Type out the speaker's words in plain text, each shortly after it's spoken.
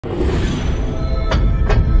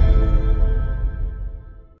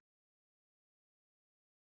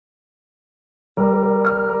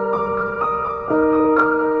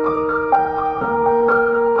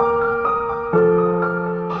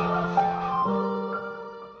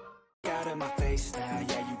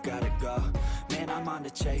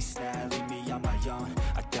chase now, leave me on my own.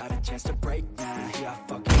 I got a chance to break now, here I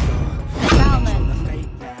fucking go. Control the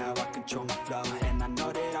fate now, I control my flow. And I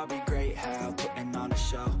know that I'll be great, how putting on a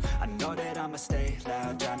show. I know that I'ma stay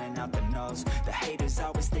loud, drowning out the noise. The haters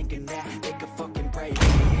always thinking that they could fucking break me.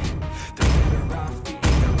 They're better off eating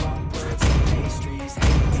their own words and pastries.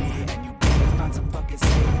 Hate me, and you better find some fucking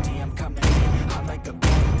safety. I'm coming in, I like a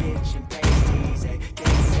bad bitch and pasties. Hey,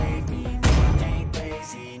 can't save me, no I ain't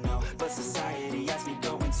lazy, no. But society has me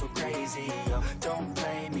going so crazy, yo. Don't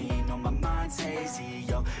blame me, no my mind's hazy,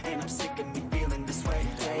 yo. And I'm sick of me feeling this way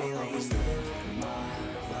daily. I always live my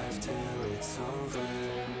life till it's over,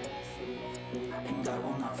 and I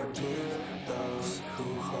will not forgive those who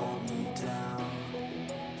hold me down.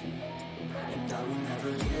 And I will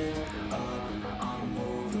never give up, I'm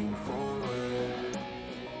moving forward.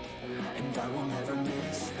 And I will never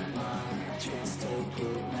miss my chance, take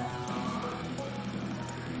it now.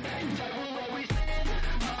 And I will always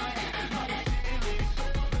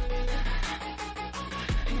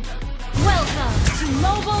Welcome to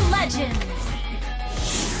Mobile Legends!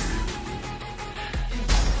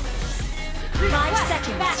 5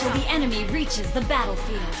 seconds till the enemy reaches the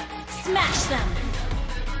battlefield. Smash them!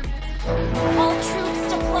 All troops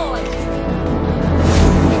deployed!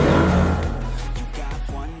 You got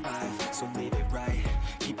one life, so live it right.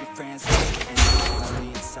 Keep your friends safe and family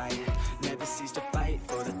in sight. Never cease to fight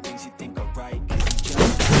for the things you think are right.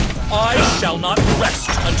 I shall not rest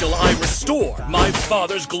until I restore my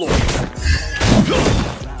father's glory.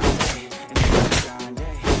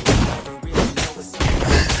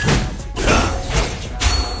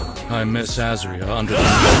 I miss Azria under the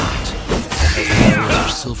moonlight, as well as her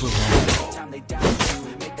silver longbow.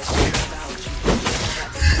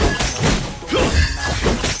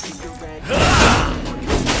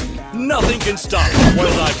 Nothing can stop me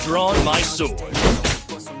once I've drawn my sword.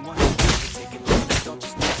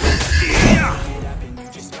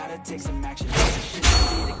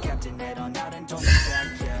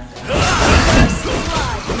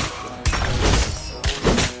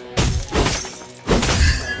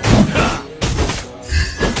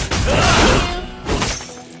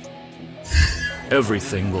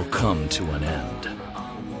 Everything will come to an end.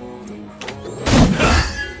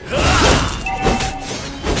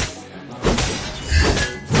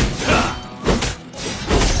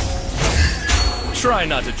 Try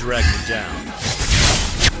not to drag me down.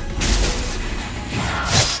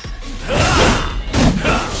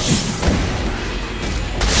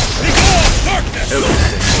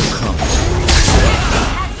 Everything will come to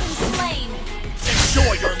Has been slain!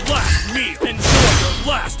 Enjoy your last meal! Enjoy your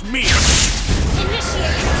last meal!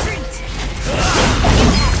 Initiate retreat! You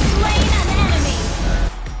have slain an enemy!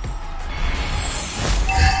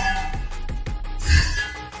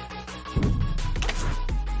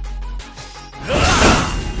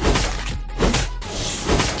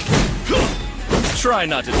 Try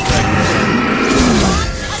not to drag me down.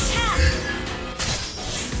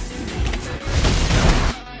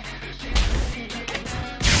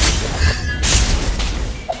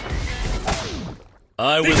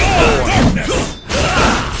 I was born.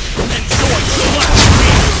 Enjoy your last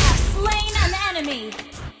meal. Slain an enemy.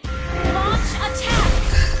 Launch attack.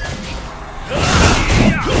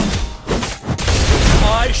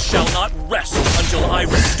 I shall not rest until I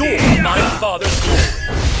restore my father's glory.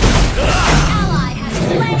 Ally has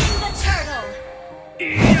slain the turtle. An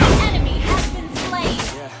enemy has been slain.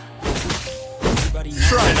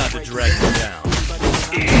 Try not to drag me down.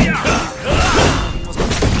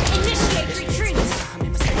 Initiate retreat.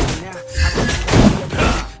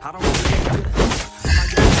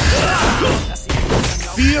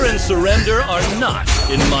 Fear and surrender are not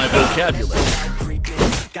in my vocabulary.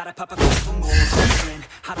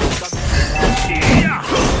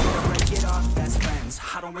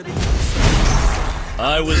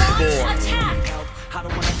 I was born. Attack.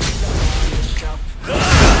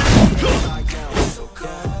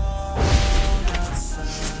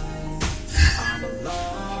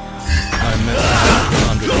 I met her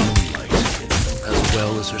under the moonlight, as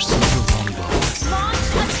well as her silver longbow. Launch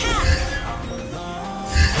attack.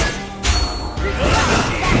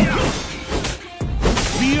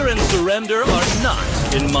 Fear and surrender are not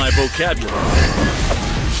in my vocabulary.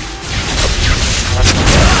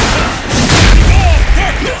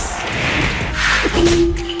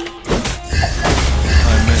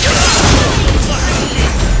 I met her as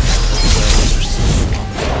well as her silver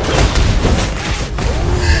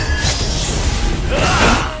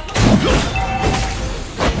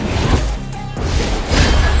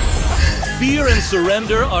longbow. Fear and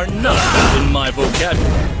surrender are not in my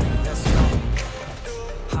vocabulary.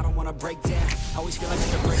 I don't wanna break down. I always feel like I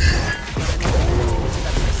can break down.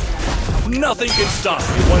 Nothing can stop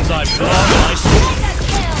me once I've drawn my sword.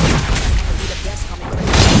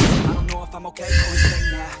 I don't know if I'm okay or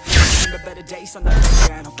insane now. Remember better days on the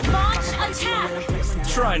channel. Launch attack!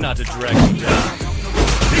 Try not to drag me down.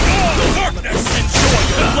 Begone the darkness! Enjoy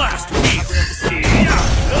your last meal!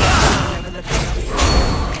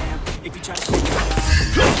 If you try to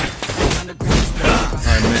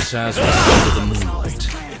I miss Asgard under the moonlight,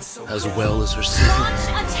 as well as her silver.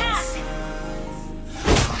 Launch attack!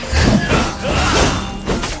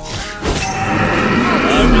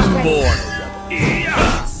 I was born a rebel.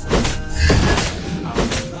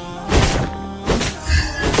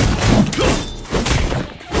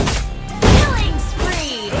 Killing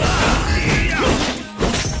spree!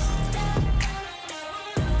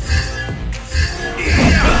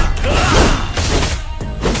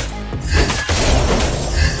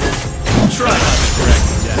 Try not to drag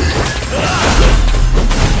me down.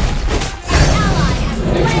 Ally has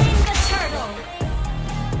slain the turtle!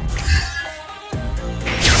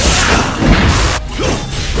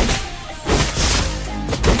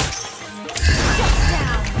 Shut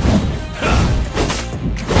down!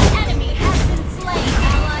 An enemy has been slain!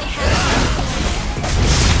 Ally has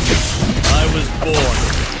I was born a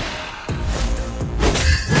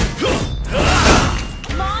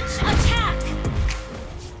been Launch attack! rebel.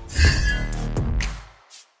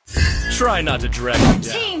 Try not to drag me down.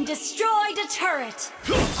 Team destroyed a turret!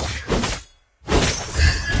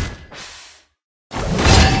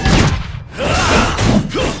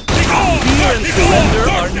 Fear and surrender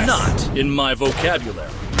are not in my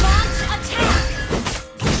vocabulary. Launch attack!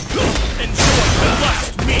 Enjoy the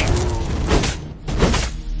last meal.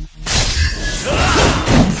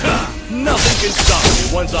 Nothing can stop me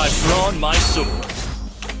once I've drawn my sword.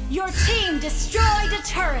 Your team destroyed a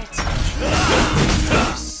turret!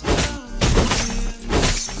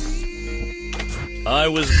 I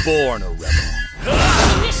was born a rebel.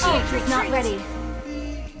 Initiate is not ready.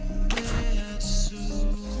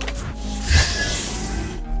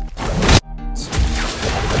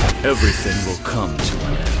 Everything will come to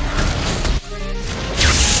an end.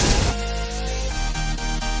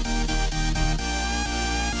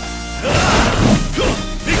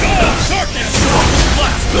 Begone, darkness!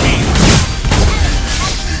 Last meal.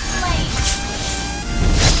 Slain.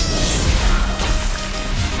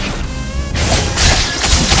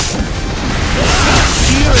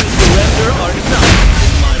 Fear and surrender are not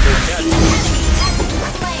in my vocabulary.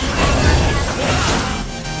 Slain.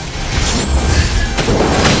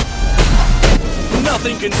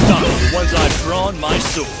 Nothing can stop me once I've drawn my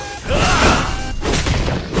sword.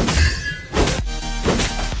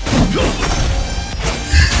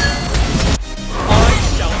 I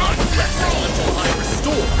shall not rest until I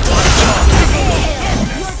restore my power.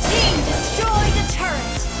 Your team destroyed a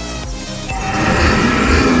turret!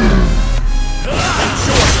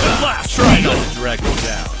 Enjoy the last. Try not to drag me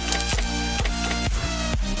down.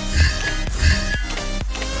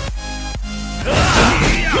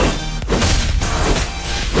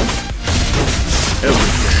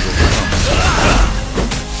 Everything will come.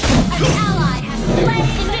 An ally has slain.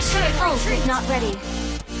 Initiate ult is not ready.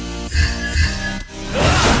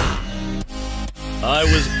 I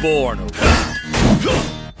was born a rebel.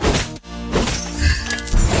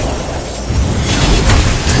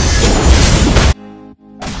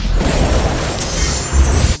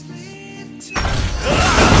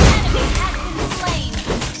 Enemy has been slain.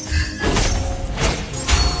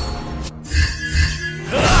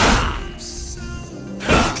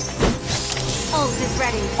 Ult is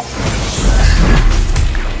ready.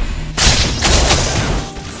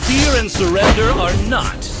 Fear and surrender are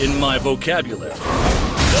not in my vocabulary.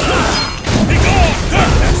 Begone,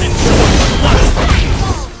 darkness! Enjoy the last.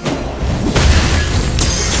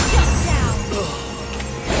 Shut down.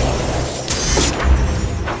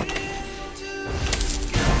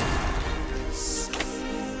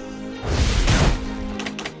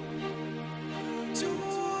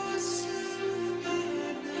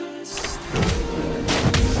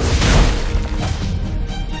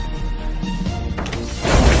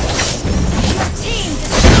 Your team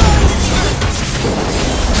destroyed a turret!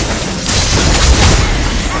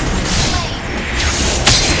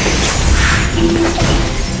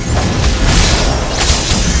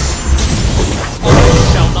 I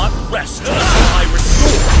shall not rest until I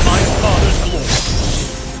restore my father's glory.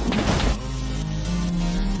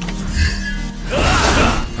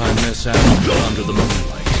 I miss Asgard under the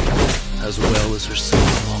moonlight, as well as her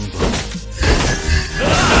silver longbow.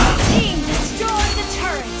 Team destroyed the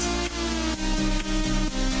turret!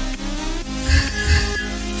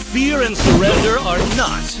 Fear and surrender are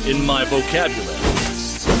not in my vocabulary.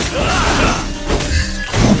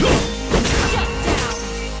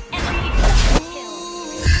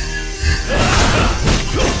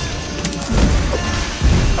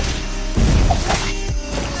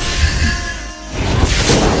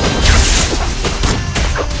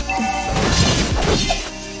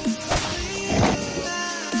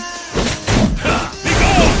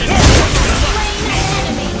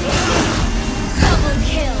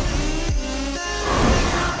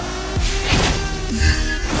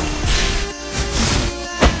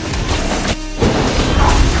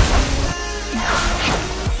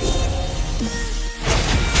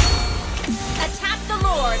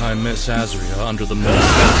 Sazria under the moon,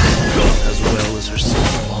 as well as her son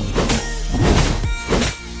Longo.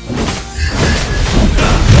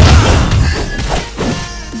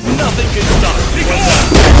 Nothing can stop me.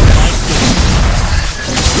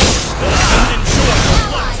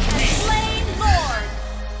 Ally has slain Lord.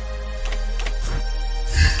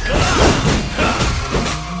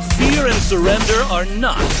 Fear and surrender are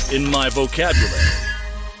not in my vocabulary.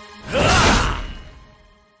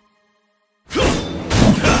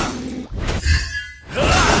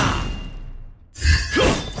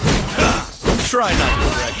 Try not to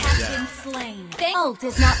drag me down. Slain. Ult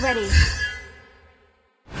is not ready.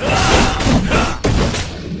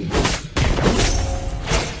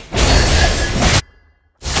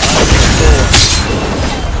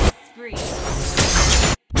 Spree.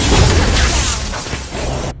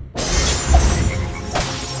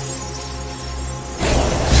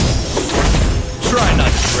 Try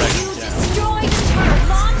not to drag me You down. destroyed the turret.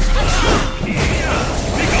 Launch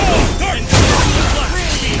attack.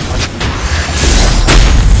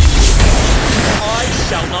 I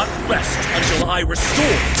shall not rest until I restore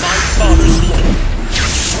my father's law.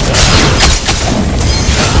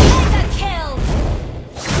 Mega kill.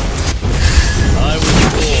 I was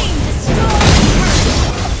born.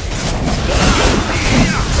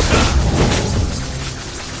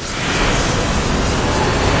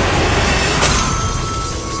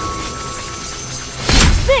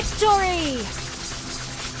 Victory!